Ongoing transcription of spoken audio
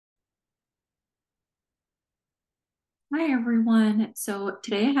Hi everyone. So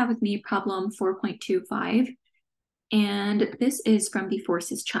today I have with me problem 4.25, and this is from the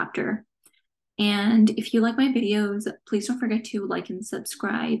forces chapter. And if you like my videos, please don't forget to like and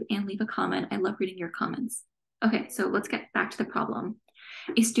subscribe and leave a comment. I love reading your comments. Okay, so let's get back to the problem.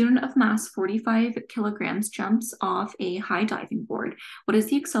 A student of mass 45 kilograms jumps off a high diving board. What is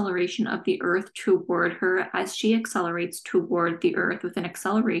the acceleration of the Earth toward her as she accelerates toward the Earth with an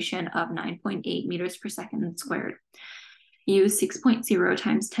acceleration of 9.8 meters per second squared? Use 6.0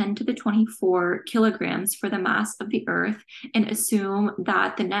 times 10 to the 24 kilograms for the mass of the Earth and assume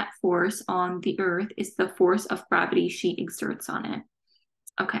that the net force on the Earth is the force of gravity she exerts on it.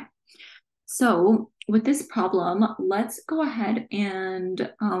 Okay, so with this problem, let's go ahead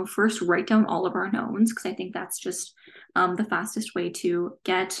and first write down all of our knowns, because I think that's just the fastest way to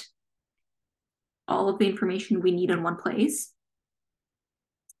get all of the information we need in one place.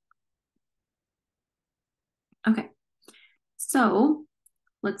 Okay, so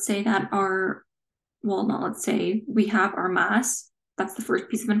let's say that let's say we have our mass. That's the first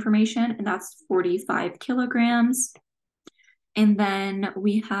piece of information, and that's 45 kilograms. And then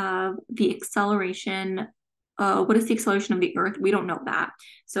we have the acceleration. What is the acceleration of the Earth? We don't know that.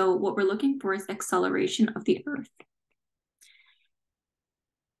 So what we're looking for is acceleration of the Earth.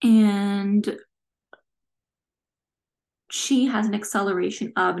 And she has an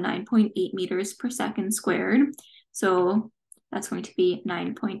acceleration of 9.8 meters per second squared. So that's going to be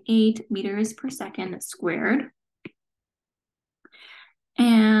 9.8 meters per second squared.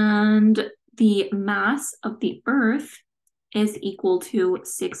 And the mass of the Earth is equal to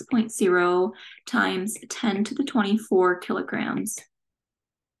 6.0 times 10 to the 24 kilograms.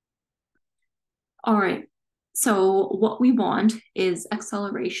 All right, so what we want is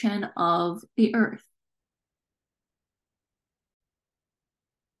acceleration of the Earth.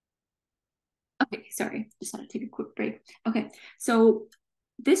 Okay, sorry, just had to take a quick break. Okay, so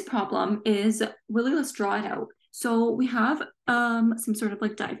this problem is really, let's draw it out. So we have some sort of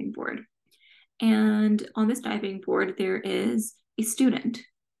like diving board. And on this diving board, there is a student.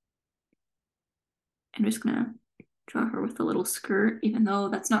 I'm just gonna draw her with a little skirt, even though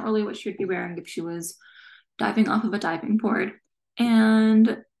that's not really what she would be wearing if she was diving off of a diving board.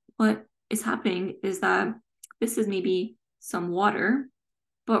 And what is happening is that this is maybe some water,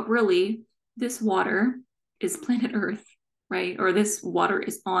 but really this water is planet Earth, right? Or this water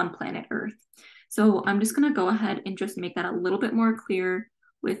is on planet Earth. So I'm just gonna go ahead and just make that a little bit more clear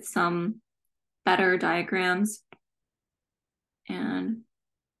with some better diagrams. And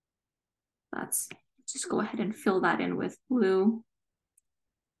let's just go ahead and fill that in with blue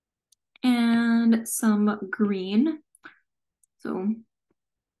and some green. So I'm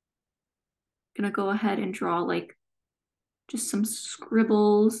gonna go ahead and draw like just some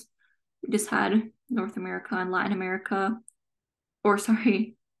scribbles. We just had North America and Latin America, or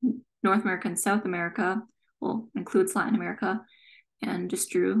sorry, North America and South America. Well, includes Latin America, and just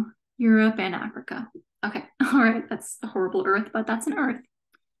drew Europe and Africa. Okay, all right, that's a horrible Earth, but that's an Earth.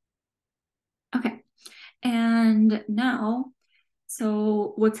 Okay, and now,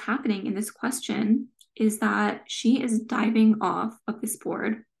 so what's happening in this question is that she is diving off of this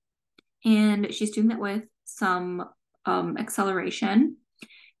board, and she's doing that with some acceleration.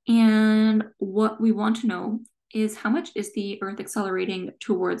 And what we want to know is how much is the Earth accelerating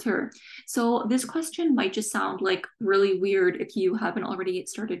towards her? So this question might just sound like really weird if you haven't already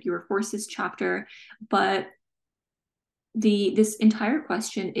started your forces chapter, but this entire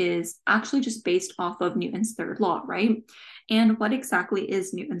question is actually just based off of Newton's third law, right? And what exactly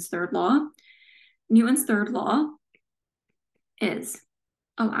is Newton's third law? Newton's third law is,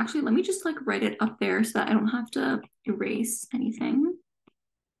 oh, actually, let me just like write it up there so that I don't have to erase anything.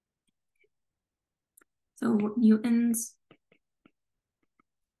 So Newton's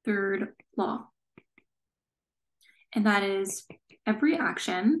third law, and that is every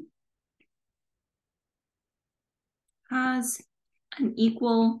action has an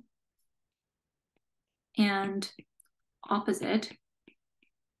equal and opposite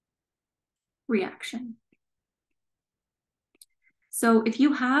reaction. So if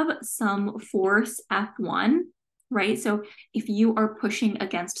you have some force F1, right? So if you are pushing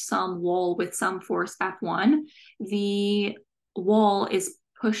against some wall with some force F1, the wall is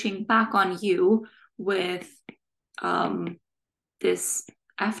pushing back on you with this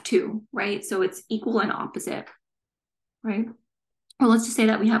F2, right? So it's equal and opposite, right? Or let's just say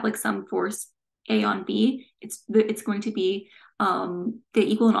that we have like some force A on B. It's going to be the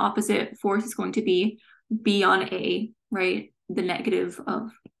equal and opposite force is going to be B on A, right? The negative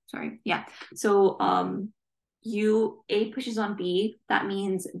of, sorry, yeah. So A pushes on B, that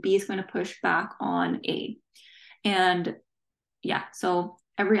means B is going to push back on A. And yeah, so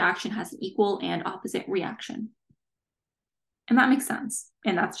every action has an equal and opposite reaction. And that makes sense.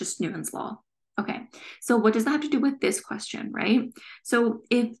 And that's just Newton's law. Okay, so what does that have to do with this question, right? So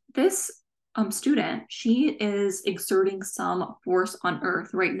if this student, she is exerting some force on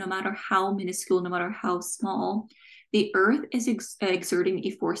Earth, right? No matter how minuscule, no matter how small, the Earth is exerting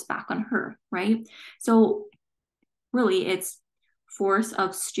a force back on her, right? So really it's force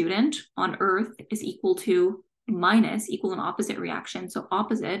of student on Earth is equal to minus equal and opposite reaction. So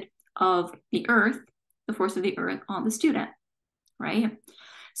opposite of the Earth, the force of the Earth on the student, right?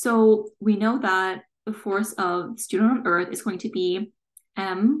 So we know that the force of the student on Earth is going to be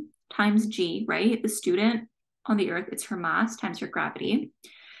m times g, right? The student on the Earth, it's her mass times her gravity.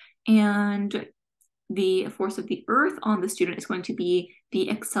 And the force of the Earth on the student is going to be the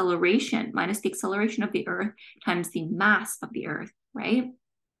acceleration minus the acceleration of the Earth times the mass of the Earth, right?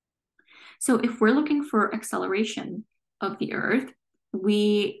 So if we're looking for acceleration of the Earth,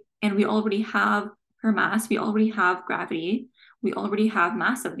 we already have her mass, we already have gravity, we already have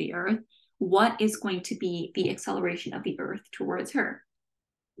mass of the Earth. What is going to be the acceleration of the Earth towards her?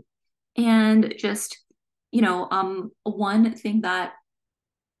 And just, one thing that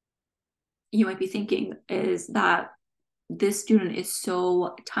you might be thinking is that this student is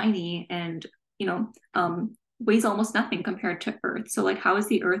so tiny and, weighs almost nothing compared to Earth. So like, how is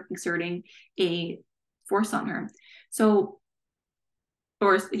the Earth exerting a force on her? So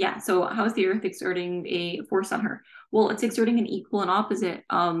how is the Earth exerting a force on her? Well, it's exerting an equal and opposite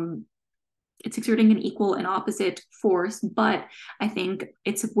force, but I think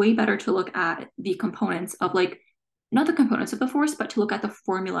it's way better to look at the components of not the components of the force, but to look at the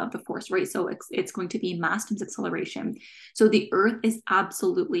formula of the force, right? So it's going to be mass times acceleration. So the Earth is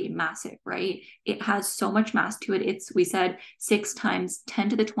absolutely massive, right? It has so much mass to it. We said 6 times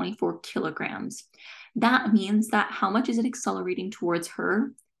 10 to the 24 kilograms. That means that how much is it accelerating towards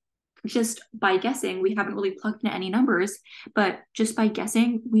her? Just by guessing, we haven't really plugged in any numbers, but just by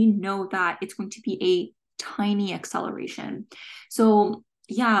guessing, we know that it's going to be a tiny acceleration. So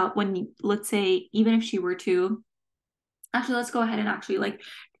yeah, let's say, even if she were to, actually, let's go ahead and actually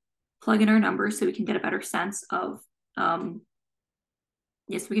plug in our numbers so we can get a better sense of,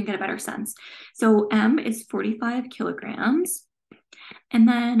 yes, we can get a better sense. So M is 45 kilograms. And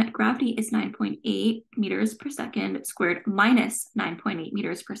then gravity is 9.8 meters per second squared minus 9.8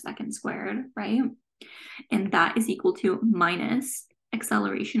 meters per second squared, right? And that is equal to minus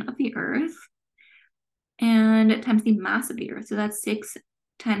acceleration of the Earth and times the mass of the Earth. So that's 6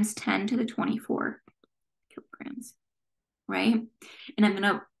 times 10 to the 24 kilograms, right? And I'm going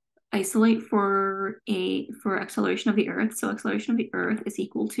to isolate for acceleration of the Earth. So acceleration of the Earth is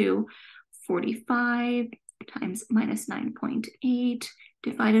equal to 45 times minus 9.8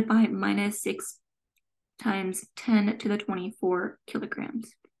 divided by minus 6 times 10 to the 24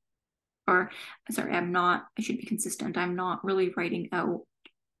 kilograms. Or, sorry, I should be consistent. I'm not really writing out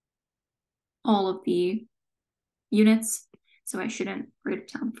all of the units, so I shouldn't write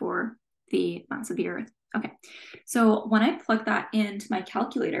it down for the mass of the Earth. Okay, so when I plug that into my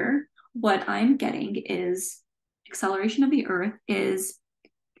calculator, what I'm getting is acceleration of the Earth is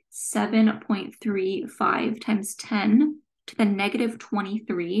 7.35 times 10 to the negative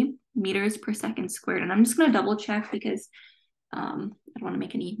 23 meters per second squared. And I'm just going to double check because I don't want to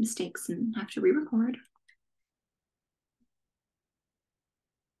make any mistakes and have to re-record.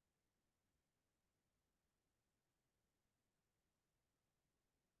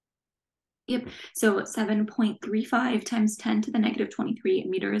 Yep, so 7.35 times 10 to the negative 23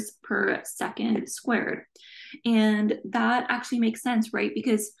 meters per second squared. And that actually makes sense, right?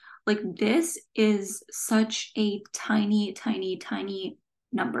 Because this is such a tiny, tiny, tiny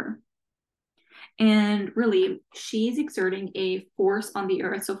number. And really, she's exerting a force on the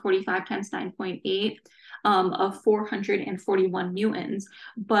Earth, so 45 times 9.8 of 441 newtons.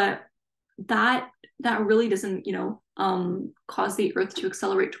 But that really doesn't, cause the Earth to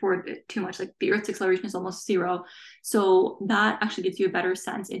accelerate toward it too much. Like the Earth's acceleration is almost 0. So that actually gives you a better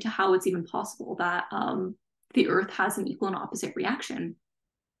sense into how it's even possible that the Earth has an equal and opposite reaction.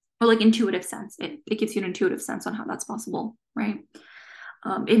 Or intuitive sense. It gives you an intuitive sense on how that's possible, right?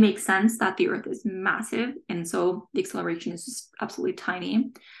 It makes sense that the Earth is massive, and so the acceleration is just absolutely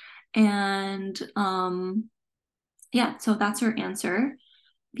tiny. And yeah, so that's her answer.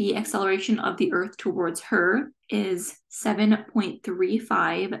 The acceleration of the Earth towards her is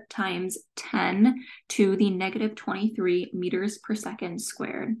 7.35 times 10 to the negative 23 meters per second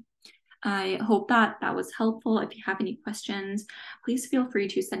squared. I hope that that was helpful. If you have any questions, please feel free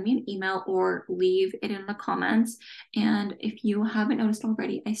to send me an email or leave it in the comments. And if you haven't noticed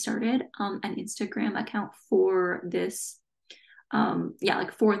already, I started an Instagram account for this,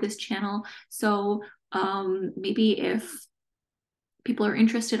 like for this channel. So maybe if people are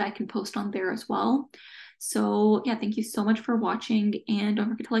interested, I can post on there as well. So yeah, thank you so much for watching, and don't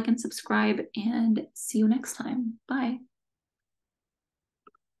forget to like and subscribe, and see you next time. Bye.